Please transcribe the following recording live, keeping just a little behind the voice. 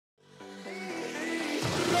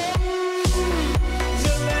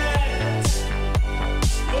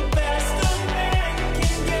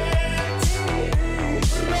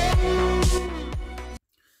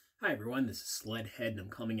everyone, this is Sledhead and I'm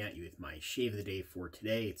coming at you with my shave of the day for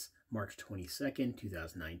today. It's March 22nd,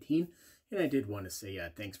 2019, and I did want to say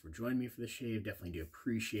thanks for joining me for the shave. Definitely do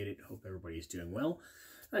appreciate it. Hope everybody's doing well.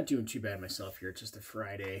 Not doing too bad myself here. It's just a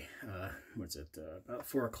Friday. About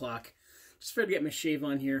 4 o'clock. Just tried to get my shave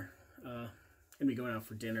on here. Gonna be going out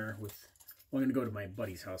for dinner I'm gonna go to my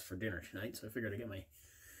buddy's house for dinner tonight, so I figured I'd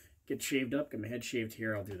get shaved up, get my head shaved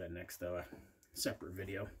here. I'll do that next separate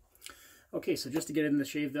video. Okay, so just to get in the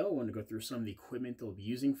shave though, I want to go through some of the equipment that we'll be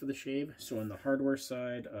using for the shave. So on the hardware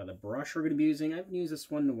side, the brush we're going to be using, I haven't used this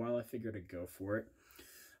one in a while. I figured I'd go for it.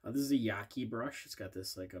 This is a Yaqi brush. It's got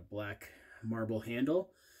this like a black marble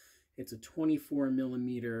handle. It's a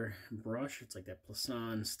 24mm brush. It's like that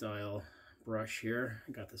Plasan style brush here.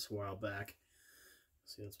 I got this a while back.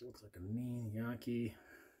 See, that's what it looks like on me, Yaqi.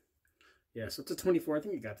 Yeah, so it's a 24. I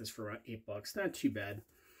think I got this for around $8. Not too bad.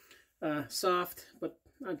 Soft, but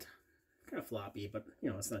not kind of floppy, but you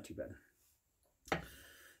know, it's not too bad.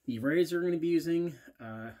 The razor we're going to be using,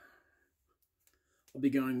 I'll be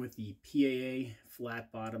going with the PAA Flat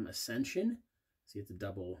Bottom Ascension. See, it's a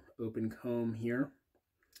double open comb here.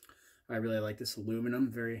 I really like this aluminum,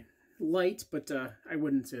 very light, but I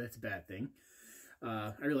wouldn't say that's a bad thing.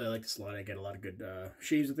 I really like this a lot. I get a lot of good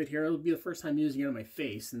shaves with it here. It'll be the first time using it on my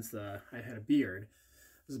face since I had a beard.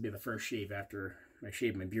 This will be the first shave after I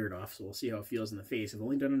shaved my beard off, so we'll see how it feels in the face. I've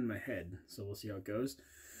only done it in my head, so we'll see how it goes.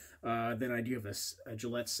 Then I do have a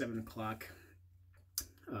Gillette 7 o'clock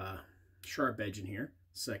SharpEdge in here,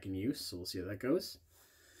 second use, so we'll see how that goes.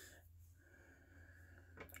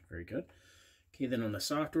 Very good. Okay, then on the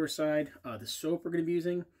software side, the soap we're going to be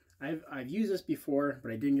using, I've used this before,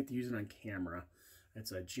 but I didn't get to use it on camera.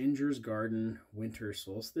 It's a Ginger's Garden Winter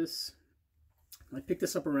Solstice. I picked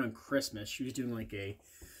this up around Christmas. She was doing like a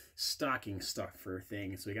stocking stuffer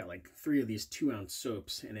thing, so we got like 3 of these 2-ounce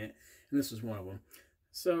soaps in it, and this was one of them.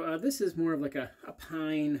 So this is more of like a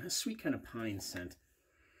pine, a sweet kind of pine scent.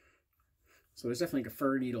 So there's definitely like a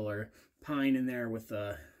fir needle or pine in there with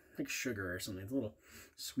like sugar or something. It's a little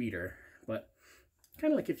sweeter, but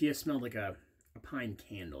kind of like if you smelled like a pine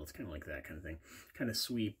candle. It's kind of like that kind of thing. Kind of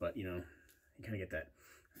sweet, but you know, you kind of get that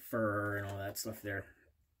fir and all that stuff there.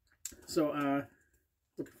 So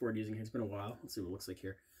looking forward to using it. It's been a while. Let's see what it looks like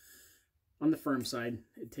here. On the firm side,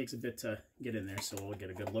 it takes a bit to get in there, so we'll get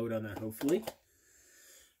a good load on that hopefully.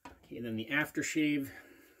 Okay, and then the aftershave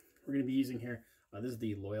we're going to be using here. This is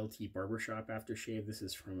the Loyalty Barbershop aftershave. This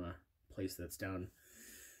is from a place that's down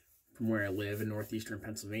from where I live in northeastern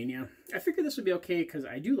Pennsylvania. I figured this would be okay because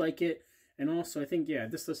I do like it, and also I think, yeah,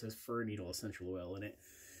 this list has fir needle essential oil in it.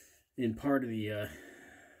 And part of the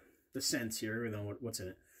scents here, what's in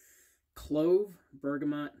it? Clove,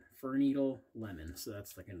 bergamot, fir needle, lemon. So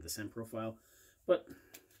that's like the scent profile. But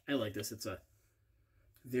I like this. It's a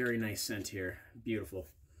very nice scent here. Beautiful.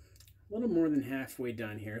 A little more than halfway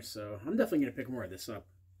done here, so I'm definitely going to pick more of this up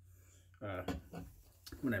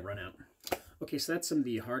when I run out. Okay, so that's some of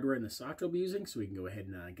the hardware and the software I'll be using, so we can go ahead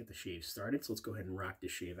and get the shave started. So let's go ahead and rock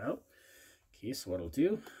this shave out. Okay, so what I'll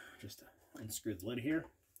do, just unscrew the lid here,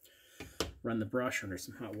 run the brush under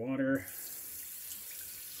some hot water.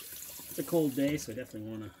 It's a cold day, so I definitely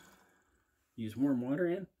want to use warm water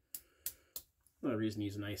in. Another reason to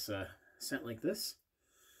use a nice scent like this.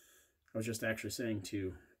 I was just actually saying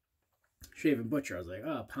to Shave and Butcher, I was like,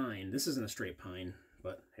 oh, pine. This isn't a straight pine,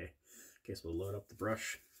 but hey, okay, so we'll load up the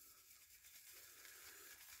brush.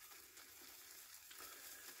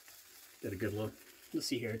 Get a good look. You'll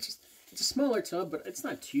see here, it's a smaller tub, but it's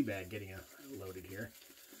not too bad getting it loaded here.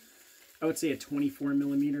 I would say a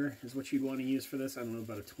 24mm is what you'd want to use for this. I don't know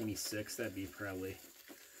about a 26. That'd be probably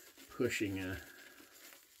pushing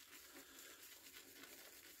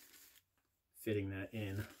fitting that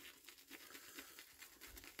in.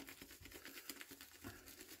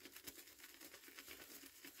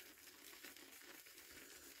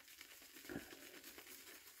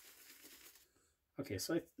 Okay,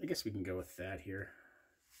 so I guess we can go with that here.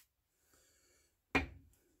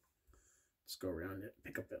 Just go around it,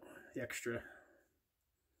 pick up the extra.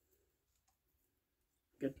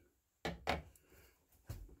 Good.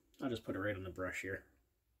 I'll just put it right on the brush here.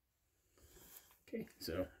 Okay,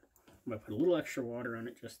 so I'm going to put a little extra water on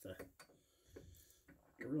it just to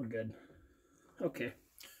get real good. Okay,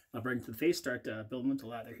 I'll bring it to the face, start building with the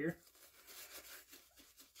lather here.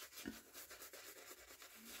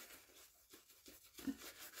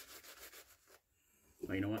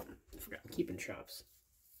 Oh, you know what? I forgot. I'm keeping chops.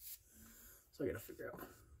 So I gotta figure out.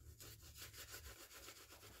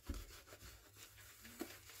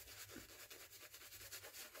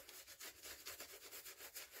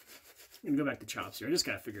 I'm gonna go back to chops here. I just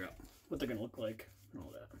gotta figure out what they're gonna look like and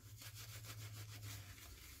all that.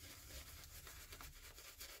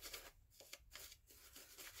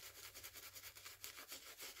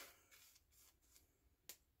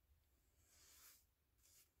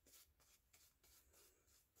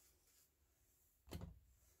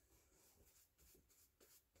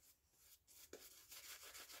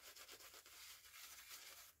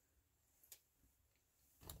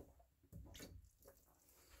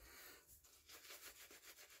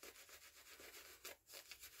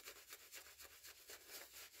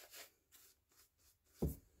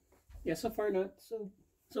 Yeah, so far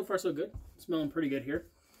so far so good. Smelling pretty good here.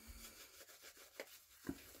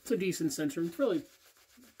 It's a decent center. It's really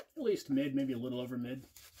at least mid, maybe a little over mid.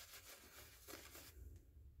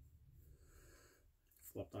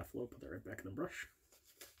 Flopped off low, put that right back in the brush.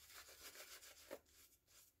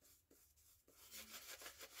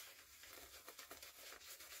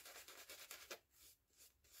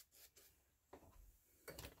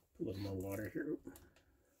 A little more water here.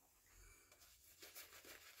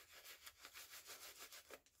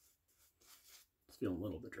 It's feeling a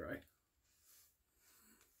little bit dry.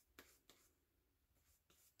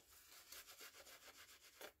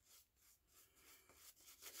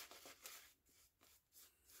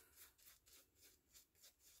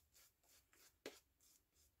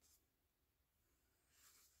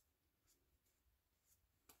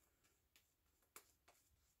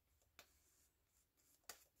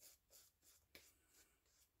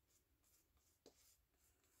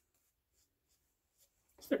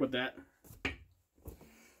 Stick with that.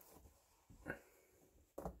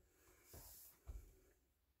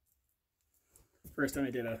 First time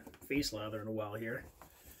I did a face lather in a while here.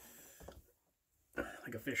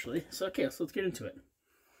 Like officially. So okay, so let's get into it.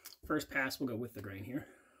 First pass, we'll go with the grain here.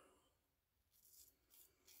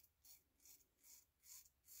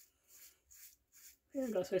 Yeah,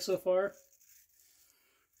 I gotta say so far.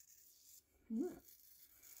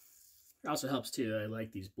 It also helps too, I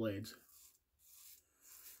like these blades.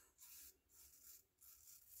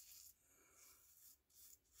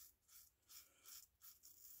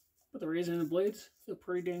 But the razor and the blades feel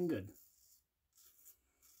pretty dang good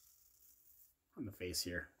on the face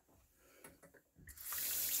here.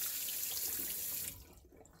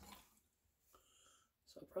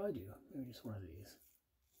 So I'll probably do maybe just one of these.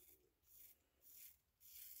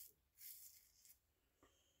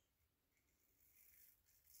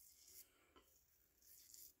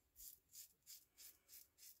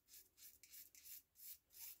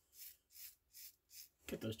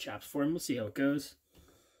 Get those chops for him. We'll see how it goes.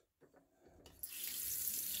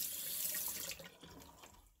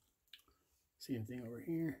 Same thing over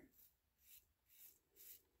here.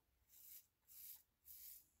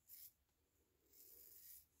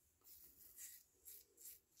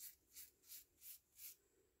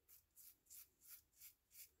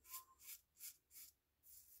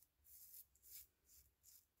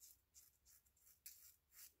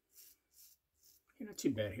 Okay, not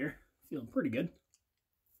too bad here. Feeling pretty good.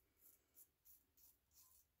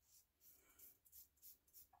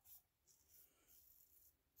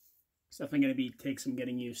 It's definitely going to take some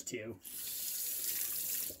getting used to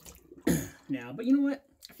now. But you know what?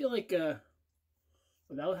 I feel like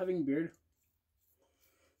without having a beard,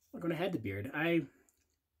 I'm going to have the beard. I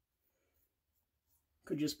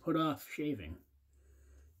could just put off shaving.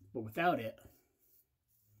 But without it,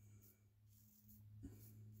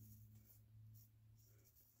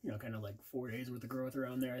 you know, kind of like 4 days worth of growth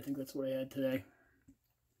around there. I think that's what I had today.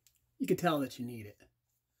 You can tell that you need it.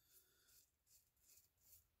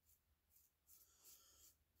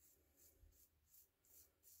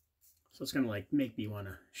 So it's going to like make me want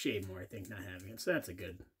to shave more, I think, not having it. So that's a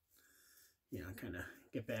good, you know, kind of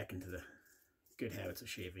get back into the good habits of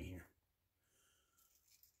shaving here.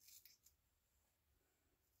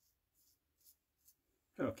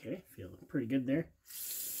 Okay, feeling pretty good there.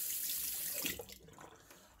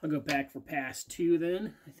 I'll go back for pass 2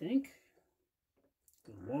 then, I think.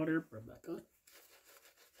 Good water, rub back on.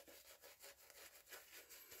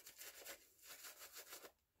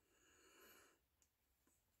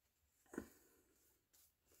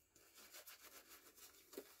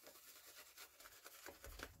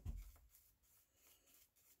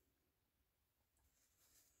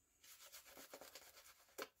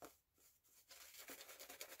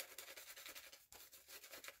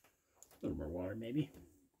 A little more water, maybe.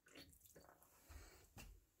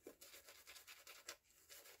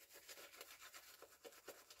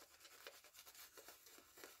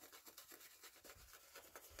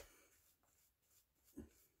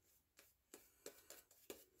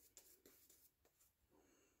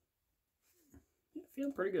 Yeah,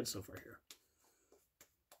 feeling pretty good so far here.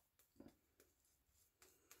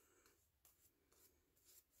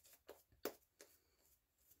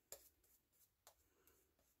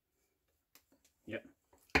 Yep,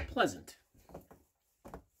 pleasant.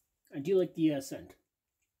 I do like the scent.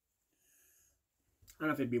 I don't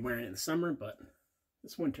know if I'd be wearing it in the summer, but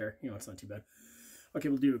this winter, you know, it's not too bad. Okay,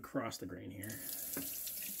 we'll do across the grain here.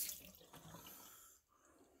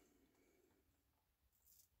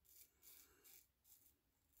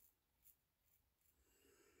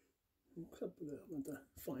 What's up with it? I want to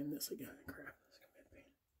find this again. Crap, that's gonna be a pain.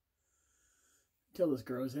 until this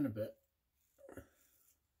grows in a bit.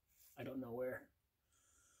 I don't know where.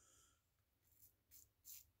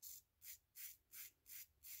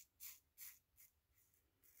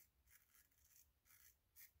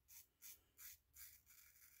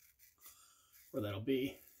 Where that'll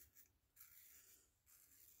be.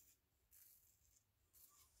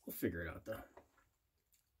 We'll figure it out though.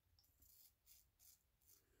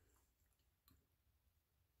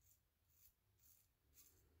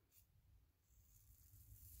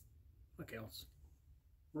 Okay, let's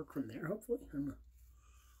work from there, hopefully. I don't know.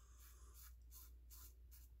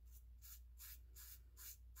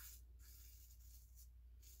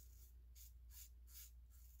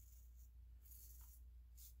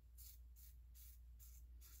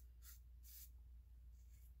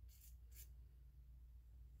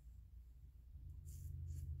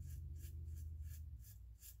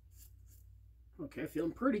 Okay,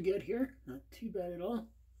 feeling pretty good here. Not too bad at all.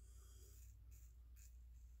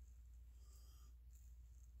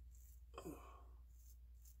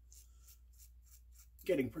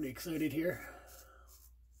 Getting pretty excited here.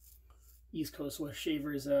 East Coast West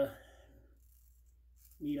Shavers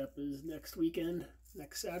meetup is next weekend,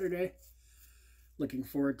 next Saturday. Looking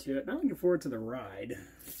forward to it. Not looking forward to the ride.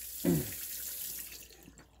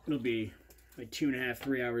 It'll be like 2.5,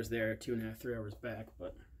 3 hours there, 2.5, 3 hours back,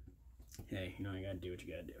 but hey, you know, you gotta do what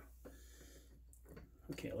you gotta do.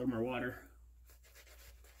 Okay, a little more water.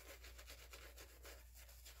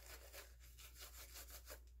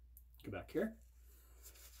 Go back here.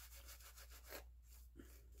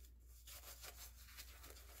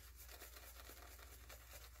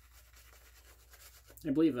 I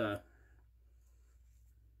believe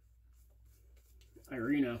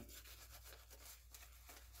Irina,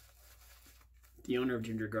 the owner of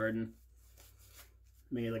Ginger Garden,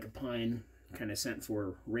 made like a pine kind of scent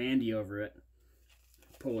for Randy over at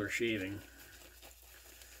Polar Shaving.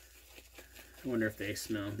 I wonder if they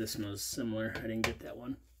smell. This smells similar. I didn't get that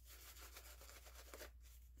one.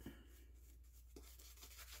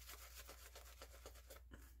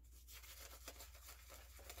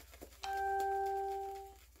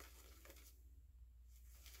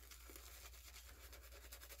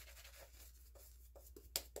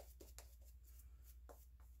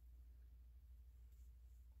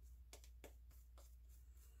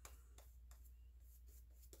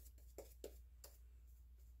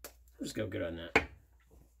 Just go good on that.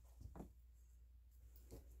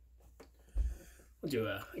 We'll do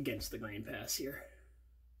a against the grain pass here.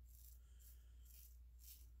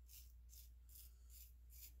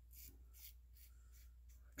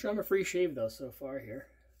 Trauma-free shave though so far here.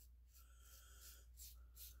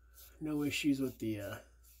 No issues with the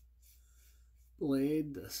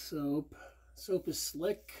blade, the soap. Soap is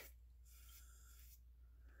slick.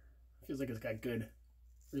 Feels like it's got good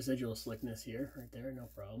residual slickness here, right there, no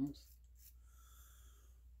problems.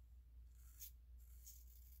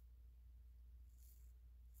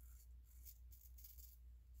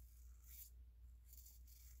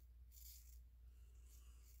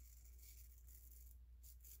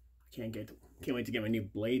 Can't wait to get my new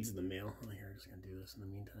blades in the mail. Oh, here, I'm just gonna do this in the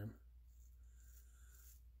meantime.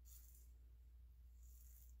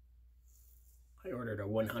 I ordered a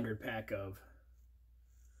 100 pack of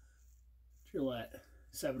Gillette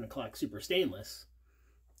 7 o'clock super stainless,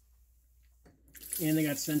 and they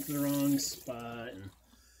got sent to the wrong spot, and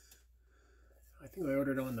I think I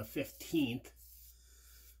ordered on the 15th.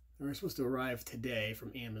 They were supposed to arrive today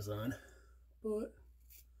from Amazon, but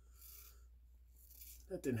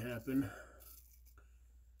that didn't happen.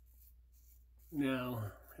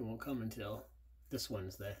 Now it won't come until this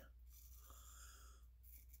Wednesday.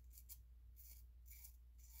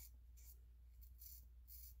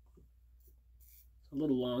 It's a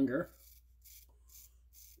little longer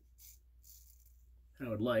than I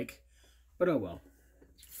would like, but oh well.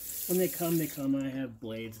 When they come, they come. I have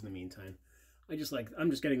blades in the meantime. I'm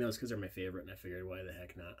just getting those because they're my favorite, and I figured why the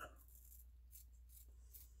heck not.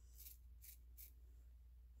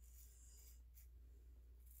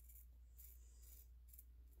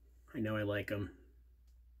 I know I like them.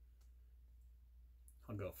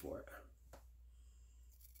 I'll go for it.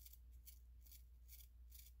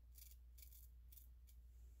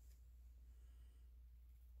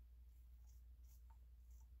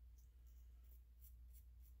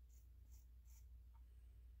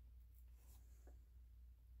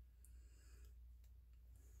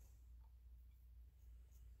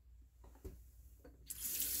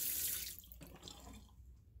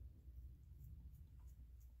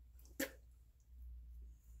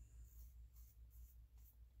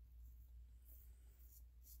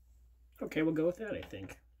 Okay, we'll go with that, I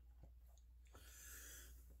think.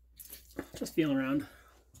 just feeling around.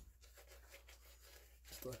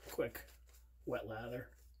 Just a quick wet lather.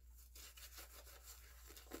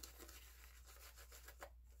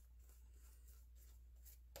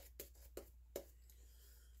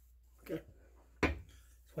 Okay. Just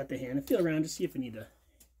wet the hand and feel around to see if we need to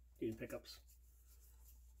do the pickups.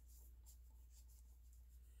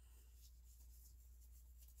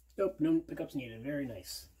 Nope, no pickups needed. Very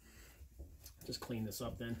nice. Just clean this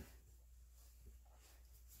up then.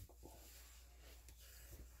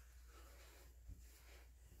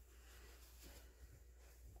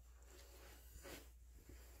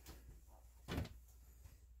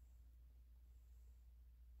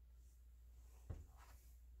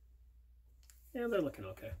 Yeah, they're looking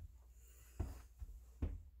okay.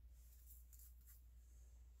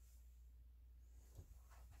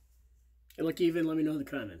 They look even. Let me know in the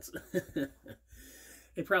comments.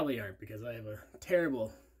 They probably aren't because I have a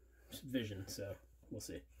terrible vision, so we'll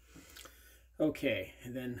see. Okay,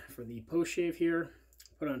 and then for the post shave here,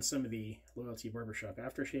 put on some of the Loyalty Barbershop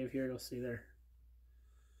Aftershave here. You'll see there.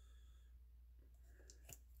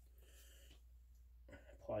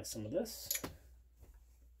 Apply some of this.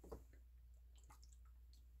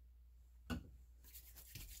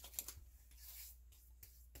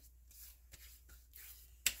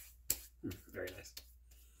 Very nice.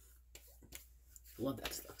 I love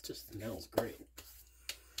that stuff. It just smells great.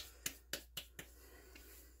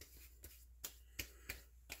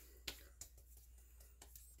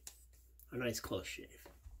 A nice close shave.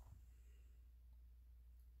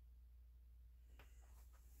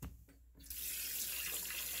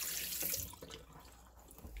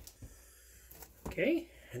 Okay,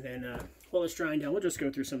 and then while it's drying down, we'll just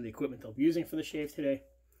go through some of the equipment they'll be using for the shave today.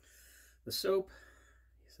 The soap.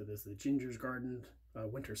 So there's the Ginger's Garden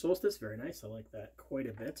Winter Solstice. Very nice. I like that quite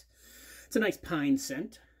a bit. It's a nice pine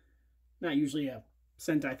scent. Not usually a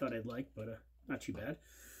scent I thought I'd like, but not too bad.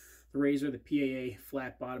 The razor, the PAA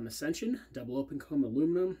Flat Bottom Ascension, double open comb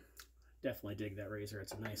aluminum. Definitely dig that razor.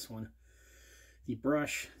 It's a nice one. The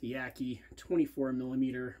brush, the Yaqi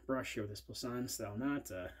 24mm brush here with this Poisson style knot.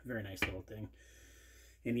 Very nice little thing.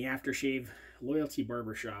 And the Aftershave Loyalty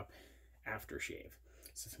Barbershop Aftershave.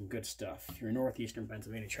 So some good stuff. If you're in northeastern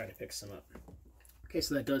Pennsylvania, try to pick some up. Okay,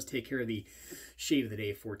 so that does take care of the shave of the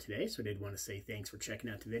day for today. So I did want to say thanks for checking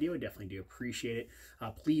out the video. I definitely do appreciate it.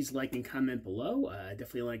 Please like and comment below. I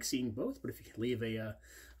definitely like seeing both, but if you could leave at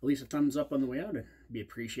least a thumbs up on the way out, it'd be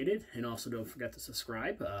appreciated. And also don't forget to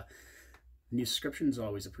subscribe. New subscriptions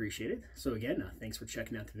always appreciated. So again, thanks for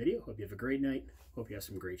checking out the video. Hope you have a great night. Hope you have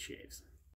some great shaves.